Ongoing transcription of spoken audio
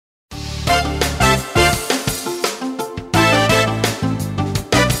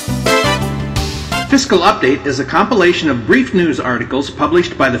Fiscal Update is a compilation of brief news articles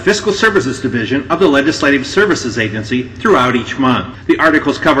published by the Fiscal Services Division of the Legislative Services Agency throughout each month. The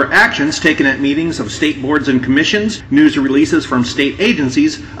articles cover actions taken at meetings of state boards and commissions, news releases from state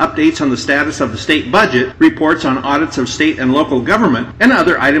agencies, updates on the status of the state budget, reports on audits of state and local government, and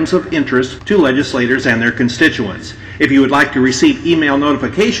other items of interest to legislators and their constituents. If you would like to receive email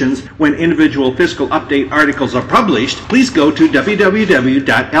notifications when individual Fiscal Update articles are published, please go to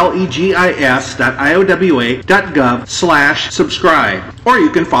www.legis.iowa.gov/subscribe, or you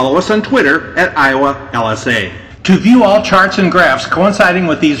can follow us on Twitter at IowaLSA. To view all charts and graphs coinciding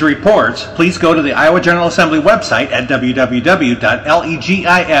with these reports, please go to the Iowa General Assembly website at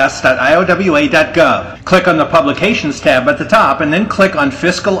www.legis.iowa.gov. Click on the Publications tab at the top and then click on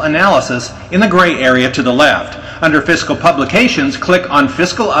Fiscal Analysis in the gray area to the left. Under Fiscal Publications, click on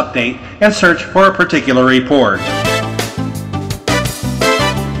Fiscal Update and search for a particular report.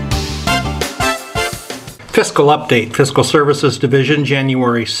 Fiscal Update, Fiscal Services Division,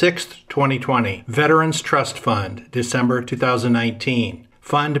 January 6th, 2020. Veterans Trust Fund, December 2019.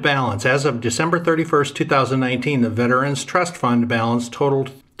 Fund balance. As of December 31st, 2019, the Veterans Trust Fund balance totaled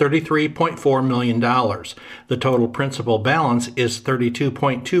 $33.4 million. The total principal balance is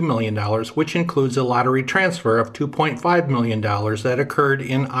 $32.2 million, which includes a lottery transfer of $2.5 million that occurred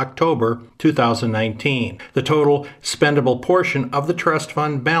in October 2019. The total spendable portion of the trust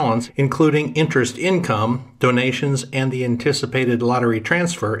fund balance, including interest income, donations, and the anticipated lottery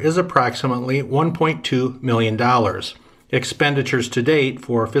transfer, is approximately $1.2 million. Expenditures to date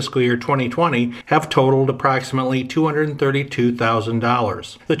for fiscal year 2020 have totaled approximately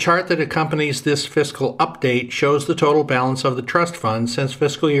 $232,000. The chart that accompanies this fiscal update shows the total balance of the trust fund since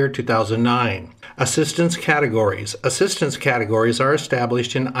fiscal year 2009. Assistance categories. Assistance categories are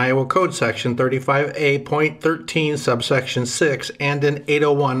established in Iowa Code Section 35A.13 subsection 6 and in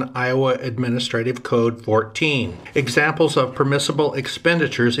 801 Iowa Administrative Code 14. Examples of permissible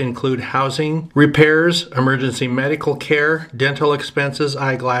expenditures include housing, repairs, emergency medical care, dental expenses,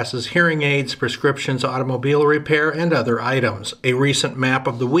 eyeglasses, hearing aids, prescriptions, automobile repair, and other items. A recent map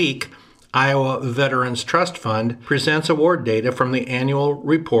of the week, Iowa Veterans Trust Fund, presents award data from the annual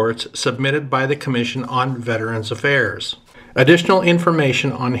reports submitted by the Commission on Veterans Affairs. Additional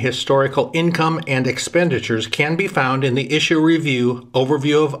information on historical income and expenditures can be found in the Issue Review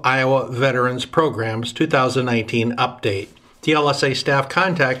Overview of Iowa Veterans Programs 2019 update. The LSA staff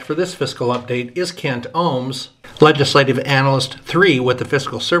contact for this fiscal update is Kent Ohms, Legislative Analyst 3 with the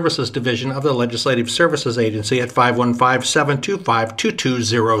Fiscal Services Division of the Legislative Services Agency at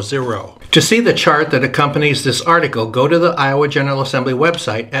 515-725-2200. To see the chart that accompanies this article, go to the Iowa General Assembly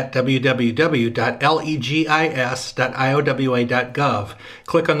website at www.legis.iowa.gov.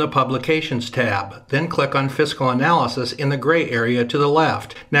 Click on the Publications tab, then click on Fiscal Analysis in the gray area to the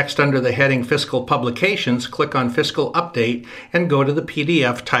left. Next, under the heading Fiscal Publications, click on Fiscal Update and go to the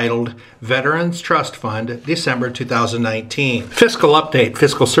PDF titled Veterans Trust Fund, December 2019. Fiscal Update,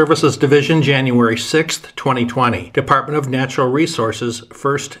 Fiscal Services Division, January 6th, 2020. Department of Natural Resources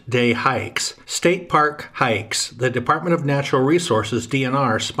First Day Hikes. State Park Hikes. The Department of Natural Resources,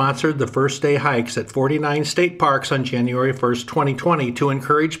 DNR, sponsored the First Day Hikes at 49 state parks on January 1st, 2020 to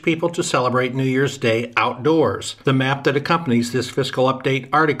encourage people to celebrate New Year's Day outdoors. The map that accompanies this Fiscal Update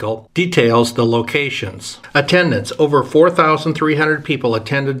article details the locations. Attendance. Over 4,300 people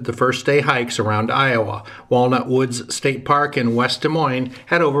attended the First Day Hikes around Iowa. Walnut Woods State Park in West Des Moines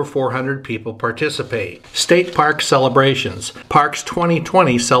had over 400 people participate. State Park Celebrations. Parks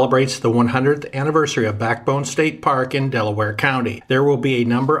 2020 celebrates the 100th anniversary of Backbone State Park in Delaware County. There will be a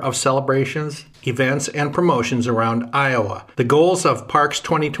number of celebrations, events, and promotions around Iowa. The goals of Parks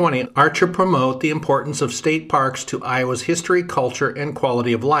 2020 are to promote the importance of state parks to Iowa's history, culture, and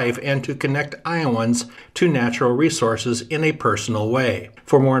quality of life, and to connect Iowans to natural resources in a personal way.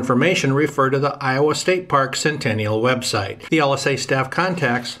 For more information, refer to the Iowa State Park Centennial website. The LSA staff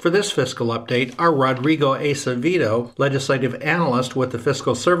contacts for this fiscal update are Rodrigo Acevedo, Legislative Analyst with the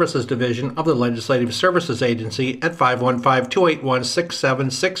Fiscal Services Division of the Legislative Services Agency at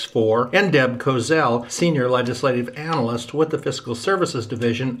 515-281-6764, and Deb Kozel, Senior Legislative Analyst with the Fiscal Services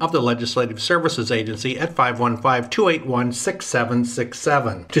Division of the Legislative Services Agency at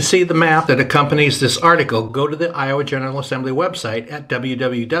 515-281-6767. To see the map that accompanies this article, go to the Iowa General Assembly website at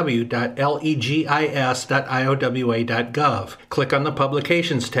www.legis.iowa.gov. Click on the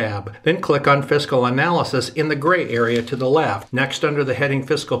Publications tab, then click on Fiscal Analysis in the gray area to the left. Next, under the heading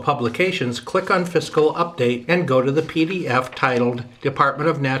Fiscal Publications, click on Fiscal Update and go to the PDF titled Department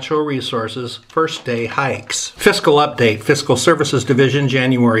of Natural Resources first day hikes. Fiscal update, Fiscal Services Division,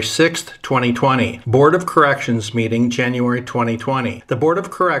 January 6th, 2020. Board of Corrections meeting, January 2020. The Board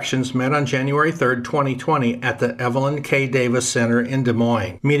of Corrections met on January 3rd, 2020 at the Evelyn K. Davis Center in Des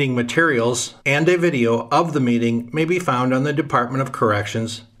Moines. Meeting materials and a video of the meeting may be found on the Department of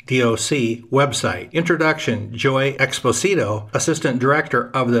Corrections DOC website. Introduction. Joy Exposito, Assistant Director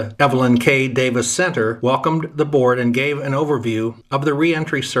of the Evelyn K. Davis Center, welcomed the board and gave an overview of the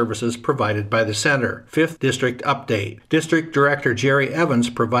reentry services provided by the center. 5th District Update. District Director Jerry Evans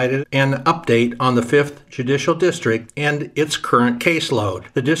provided an update on the 5th Judicial District and its current caseload.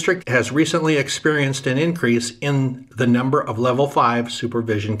 The district has recently experienced an increase in the number of Level 5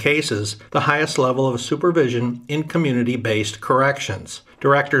 supervision cases, the highest level of supervision in community-based corrections.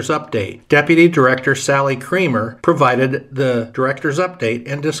 Director's Update. Deputy Director Sally Creamer provided the Director's Update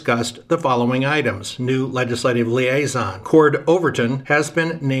and discussed the following items. New Legislative Liaison. Cord Overton has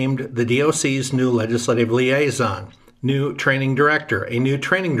been named the DOC's new Legislative Liaison. New Training Director. A new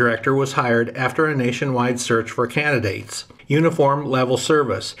training director was hired after a nationwide search for candidates. Uniform Level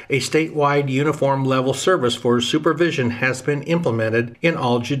Service. A statewide uniform level service for supervision has been implemented in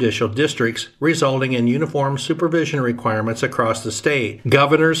all judicial districts, resulting in uniform supervision requirements across the state.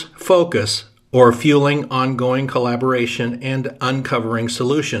 Governor's Focus, or Fueling Ongoing Collaboration and Uncovering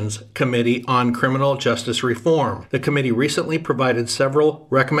Solutions Committee on Criminal Justice Reform. The committee recently provided several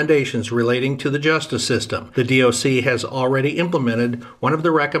recommendations relating to the justice system. The DOC has already implemented one of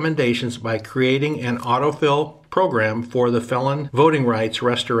the recommendations by creating an autofill program for the Felon Voting Rights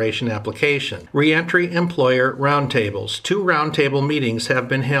Restoration application. Reentry Employer Roundtables. 2 roundtable meetings have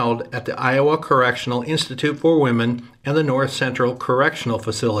been held at the Iowa Correctional Institute for Women and the North Central Correctional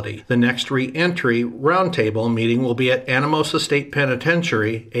Facility. The next reentry roundtable meeting will be at Anamosa State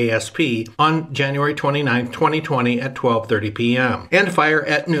Penitentiary, ASP, on January 29, 2020 at 12:30 p.m. And fire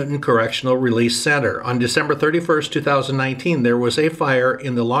at Newton Correctional Release Center. On December 31, 2019, there was a fire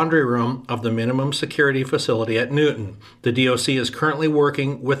in the laundry room of the minimum security facility at Newton. The DOC is currently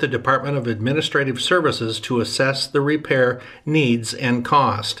working with the Department of Administrative Services to assess the repair needs and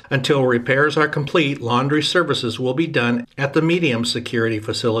cost. Until repairs are complete, laundry services will be done at the medium security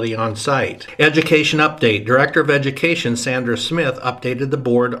facility on site. Education Update. Director of Education Sandra Smith updated the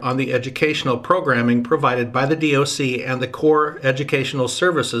board on the educational programming provided by the DOC and the core educational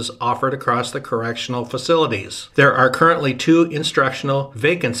services offered across the correctional facilities. There are currently 2 instructional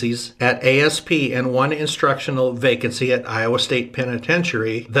vacancies at ASP and 1 instructional vacancy at Iowa State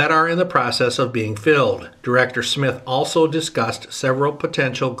Penitentiary that are in the process of being filled. Director Smith also discussed several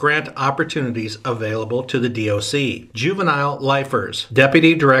potential grant opportunities available to the DOC. Juvenile Lifers.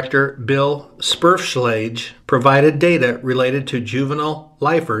 Deputy Director Bill Spurfschlage provided data related to juvenile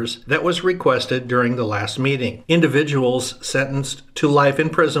lifers that was requested during the last meeting. Individuals sentenced to life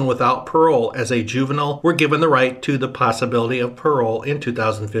in prison without parole as a juvenile were given the right to the possibility of parole in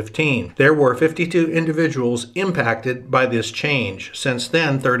 2015. There were 52 individuals impacted by this change. Since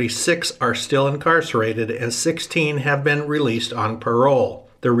then, 36 are still incarcerated and 16 have been released on parole.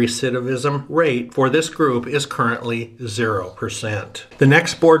 The recidivism rate for this group is currently 0%. The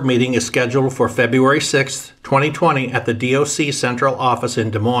next board meeting is scheduled for February 6th, 2020 at the DOC Central Office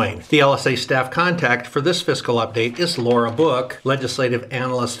in Des Moines. The LSA staff contact for this fiscal update is Laura Book, Legislative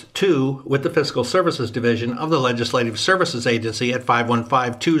Analyst 2 with the Fiscal Services Division of the Legislative Services Agency at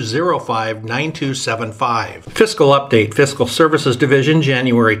 515-205-9275. Fiscal Update, Fiscal Services Division,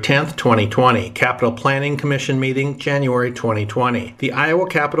 January 10th, 2020. Capital Planning Commission meeting, January 2020. The Iowa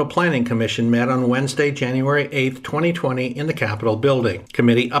Capital Planning Commission met on Wednesday, January 8th, 2020 in the Capitol building.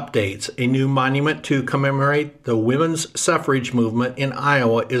 Committee updates. A new monument to commemorate the women's suffrage movement in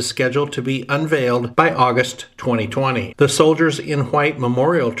Iowa is scheduled to be unveiled by August 2020. The Soldiers in White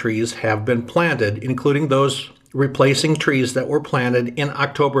memorial trees have been planted, including those replacing trees that were planted in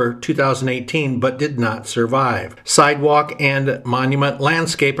October 2018 but did not survive. Sidewalk and monument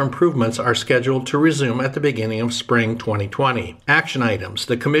landscape improvements are scheduled to resume at the beginning of spring 2020. Action items.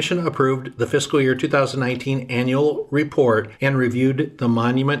 The Commission approved the fiscal year 2019 annual report and reviewed the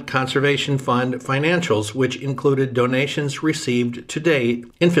Monument Conservation Fund financials, which included donations received to date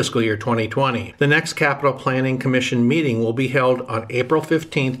in fiscal year 2020. The next Capital Planning Commission meeting will be held on April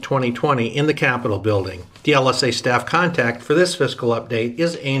 15, 2020 in the Capitol building. The LSA staff contact for this fiscal update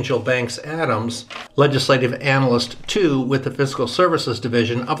is Angel Banks Adams, Legislative Analyst 2 with the Fiscal Services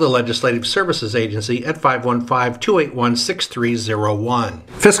Division of the Legislative Services Agency at 515-281-6301.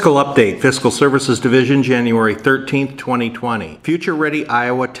 Fiscal Update, Fiscal Services Division, January 13, 2020. Future Ready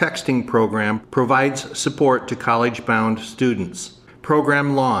Iowa texting program provides support to college-bound students.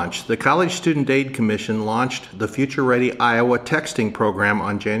 Program launch. The College Student Aid Commission launched the Future Ready Iowa texting program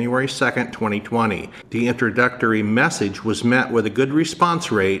on January 2, 2020. The introductory message was met with a good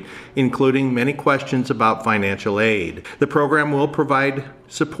response rate, including many questions about financial aid. The program will provide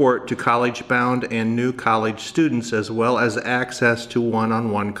support to college-bound and new college students, as well as access to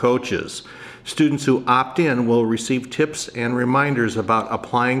one-on-one coaches. Students who opt in will receive tips and reminders about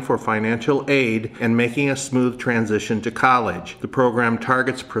applying for financial aid and making a smooth transition to college. The program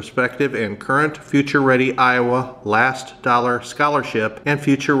targets prospective and current Future Ready Iowa Last Dollar Scholarship and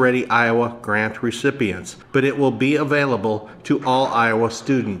Future Ready Iowa grant recipients, but it will be available to all Iowa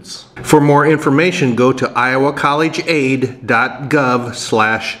students. For more information, go to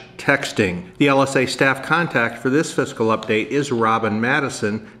iowacollegeaid.gov/texting. The LSA staff contact for this fiscal update is Robin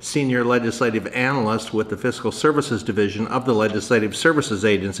Madison, Senior Legislative Analyst with the Fiscal Services Division of the Legislative Services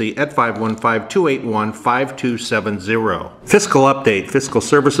Agency at 515-281-5270. Fiscal update, Fiscal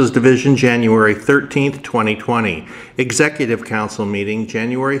Services Division, January 13th, 2020. Executive Council meeting,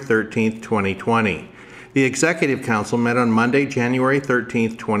 January 13th, 2020. The Executive Council met on Monday, January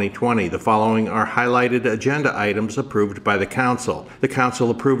 13, 2020. The following are highlighted agenda items approved by the Council. The Council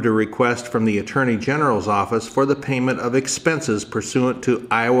approved a request from the Attorney General's Office for the payment of expenses pursuant to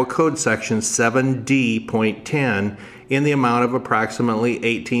Iowa Code Section 7D.10 in the amount of approximately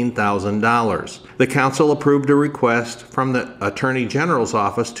 $18,000. The Council approved a request from the Attorney General's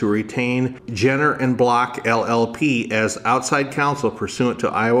Office to retain Jenner and Block LLP as outside counsel pursuant to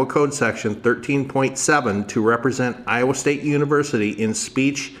Iowa Code Section 13.7 to represent Iowa State University in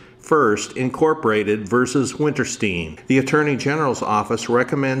Speech First Incorporated versus Winterstein. The Attorney General's Office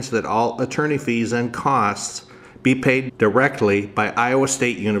recommends that all attorney fees and costs be paid directly by Iowa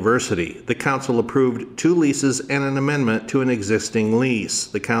State University. The Council approved 2 leases and an amendment to an existing lease.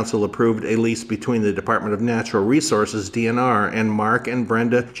 The Council approved a lease between the Department of Natural Resources, DNR, and Mark and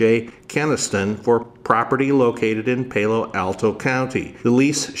Brenda J. Keniston for property located in Palo Alto County. The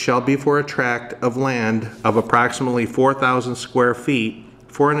lease shall be for a tract of land of approximately 4,000 square feet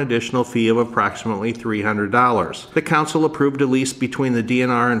for an additional fee of approximately $300. The Council approved a lease between the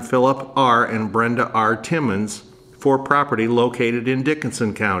DNR and Philip R. and Brenda R. Timmons for property located in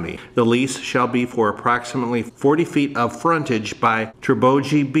Dickinson County. The lease shall be for approximately 40 feet of frontage by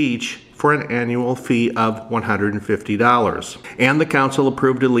Treboji Beach for an annual fee of $150. And the Council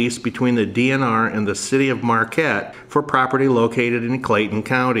approved a lease between the DNR and the City of Marquette for property located in Clayton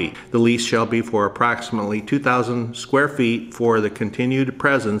County. The lease shall be for approximately 2,000 square feet for the continued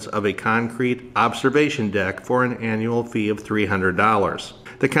presence of a concrete observation deck for an annual fee of $300.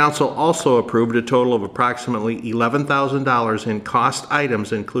 The Council also approved a total of approximately $11,000 in cost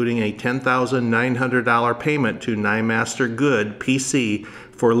items, including a $10,900 payment to Nymaster Good, PC,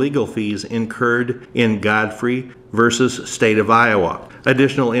 for legal fees incurred in Godfrey versus State of Iowa.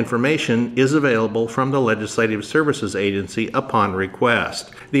 Additional information is available from the Legislative Services Agency upon request.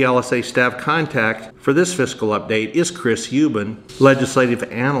 The LSA staff contact for this fiscal update is Chris Euban, Legislative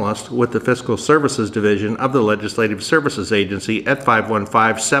Analyst with the Fiscal Services Division of the Legislative Services Agency at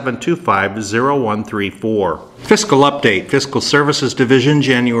 515-725-0134. Fiscal update, Fiscal Services Division,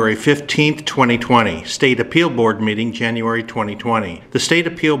 January 15th, 2020. State Appeal Board meeting, January 2020. The State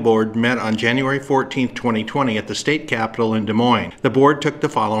Appeal Board met on January 14th, 2020 at the State Capitol in Des Moines. The board took the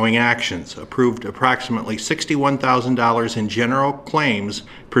following actions: approved approximately $61,000 in general claims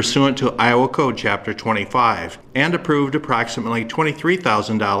pursuant to Iowa Code Chapter 25, and approved approximately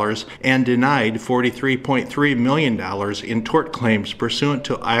 $23,000 and denied $43.3 million in tort claims pursuant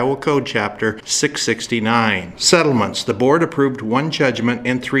to Iowa Code Chapter 669. Settlements. The board approved 1 judgment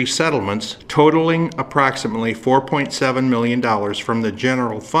and 3 settlements totaling approximately $4.7 million from the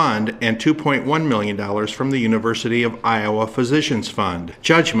General Fund and $2.1 million from the University of Iowa Physicians Fund.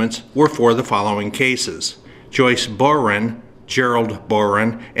 Judgments were for the following cases: Joyce Boren, Gerald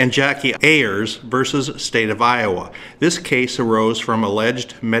Boren, and Jackie Ayers versus State of Iowa. This case arose from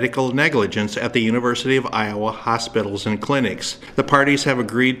alleged medical negligence at the University of Iowa hospitals and clinics. The parties have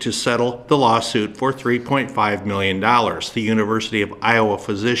agreed to settle the lawsuit for $3.5 million. The University of Iowa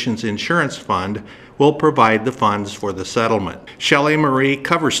Physicians Insurance Fund will provide the funds for the settlement. Shelley Marie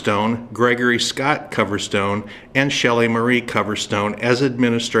Coverstone, Gregory Scott Coverstone, and Shelley Marie Coverstone as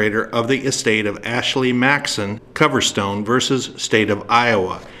administrator of the estate of Ashley Maxon Coverstone versus State of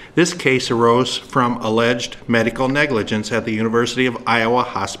Iowa. This case arose from alleged medical negligence at the University of Iowa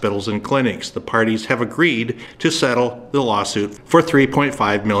hospitals and clinics. The parties have agreed to settle the lawsuit for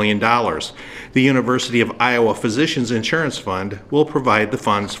 $3.5 million. The University of Iowa Physicians Insurance Fund will provide the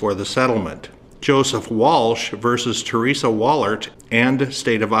funds for the settlement. Joseph Walsh versus Teresa Wallert and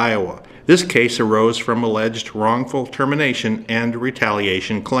State of Iowa. This case arose from alleged wrongful termination and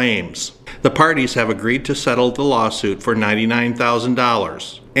retaliation claims. The parties have agreed to settle the lawsuit for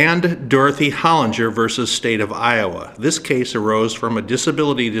 $99,000. And Dorothy Hollinger versus State of Iowa. This case arose from a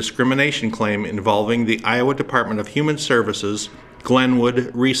disability discrimination claim involving the Iowa Department of Human Services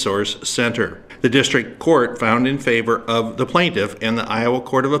Glenwood Resource Center. The district court found in favor of the plaintiff, and the Iowa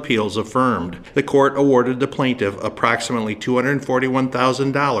Court of Appeals affirmed. The court awarded the plaintiff approximately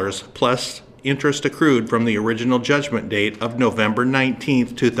 $241,000 plus interest accrued from the original judgment date of November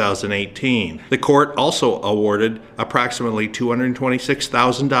 19, 2018. The court also awarded approximately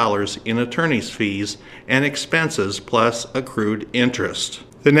 $226,000 in attorney's fees and expenses plus accrued interest.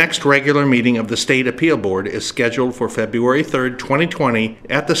 The next regular meeting of the State Appeal Board is scheduled for February 3, 2020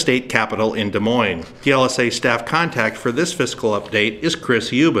 at the State Capitol in Des Moines. The LSA staff contact for this fiscal update is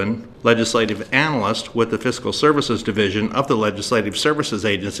Chris Euban, Legislative Analyst with the Fiscal Services Division of the Legislative Services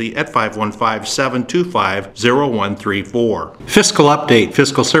Agency at 515-725-0134. Fiscal Update,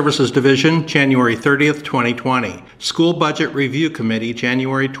 Fiscal Services Division, January 30th, 2020. School Budget Review Committee,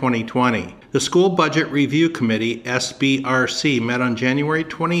 January 2020. The School Budget Review Committee, SBRC, met on January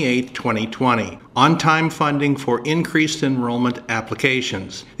 28, 2020. On-time funding for increased enrollment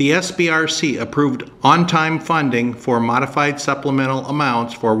applications. The SBRC approved on-time funding for modified supplemental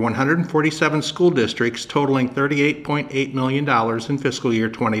amounts for 147 school districts totaling $38.8 million in fiscal year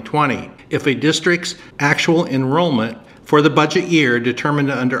 2020. If a district's actual enrollment for the budget year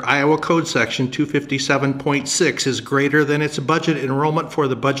determined under Iowa Code Section 257.6 is greater than its budget enrollment for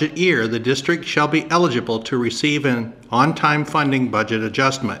the budget year, the district shall be eligible to receive an on-time funding budget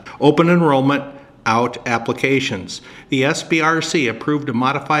adjustment. Open enrollment out applications. The SBRC approved a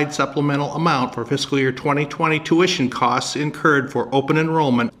modified supplemental amount for fiscal year 2020 tuition costs incurred for open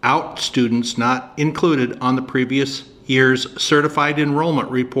enrollment out students not included on the previous year's certified enrollment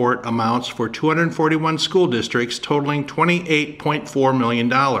report amounts for 241 school districts totaling $28.4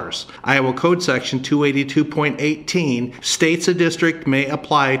 million. Iowa Code Section 282.18 states a district may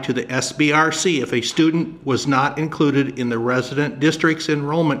apply to the SBRC if a student was not included in the resident district's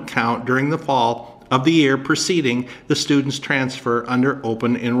enrollment count during the fall of the year preceding the student's transfer under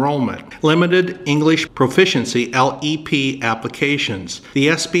open enrollment. Limited English Proficiency LEP applications. The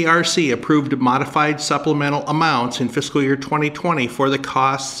SBRC approved modified supplemental amounts in fiscal year 2020 for the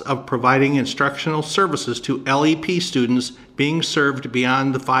costs of providing instructional services to LEP students being served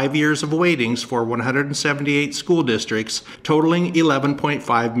beyond the 5 years of waitings for 178 school districts, totaling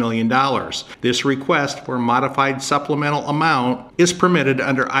 $11.5 million. This request for modified supplemental amount is permitted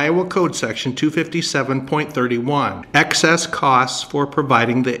under Iowa Code Section 257.31. Excess costs for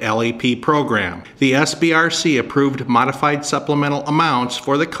providing the LEP program. The SBRC approved modified supplemental amounts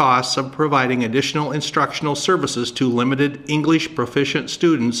for the costs of providing additional instructional services to limited English proficient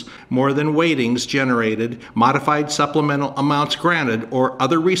students more than waitings generated, modified supplemental amounts granted, or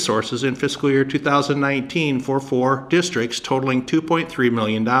other resources in fiscal year 2019 for 4 districts totaling $2.3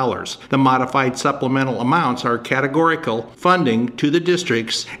 million. The modified supplemental amounts are categorical funding to the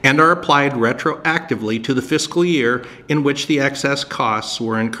districts and are applied retroactively to the fiscal year in which the excess costs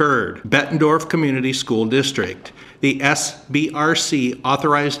were incurred. Bettendorf Community School District. The SBRC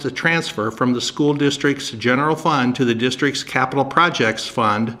authorized the transfer from the school district's general fund to the district's capital projects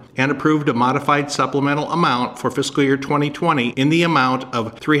fund and approved a modified supplemental amount for fiscal year 2020 in the amount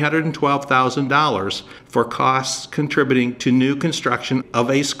of $312,000 for costs contributing to new construction of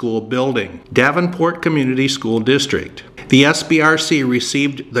a school building. Davenport Community School District. The SBRC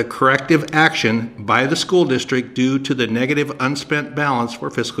received the corrective action by the school district due to the negative unspent balance for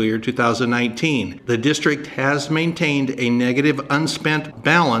fiscal year 2019. The district has maintained a negative unspent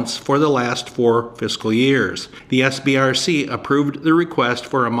balance for the last 4 fiscal years. The SBRC approved the request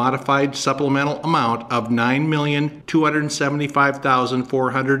for a modified supplemental amount of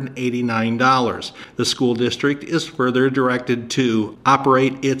 $9,275,489. The school district is further directed to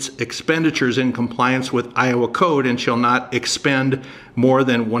operate its expenditures in compliance with Iowa Code and shall not expend more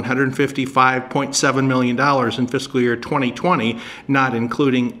than $155.7 million in fiscal year 2020, not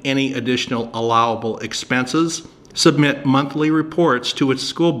including any additional allowable expenses. Submit monthly reports to its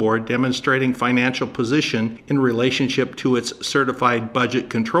school board demonstrating financial position in relationship to its certified budget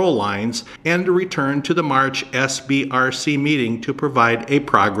control lines, and return to the March SBRC meeting to provide a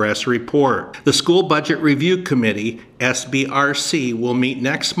progress report. The School Budget Review Committee, SBRC, will meet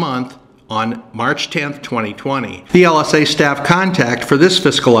next month on March 10, 2020. The LSA staff contact for this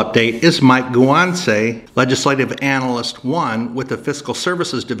fiscal update is Mike Guance, Legislative Analyst 1 with the Fiscal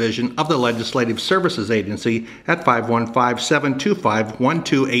Services Division of the Legislative Services Agency at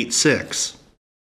 515-725-1286.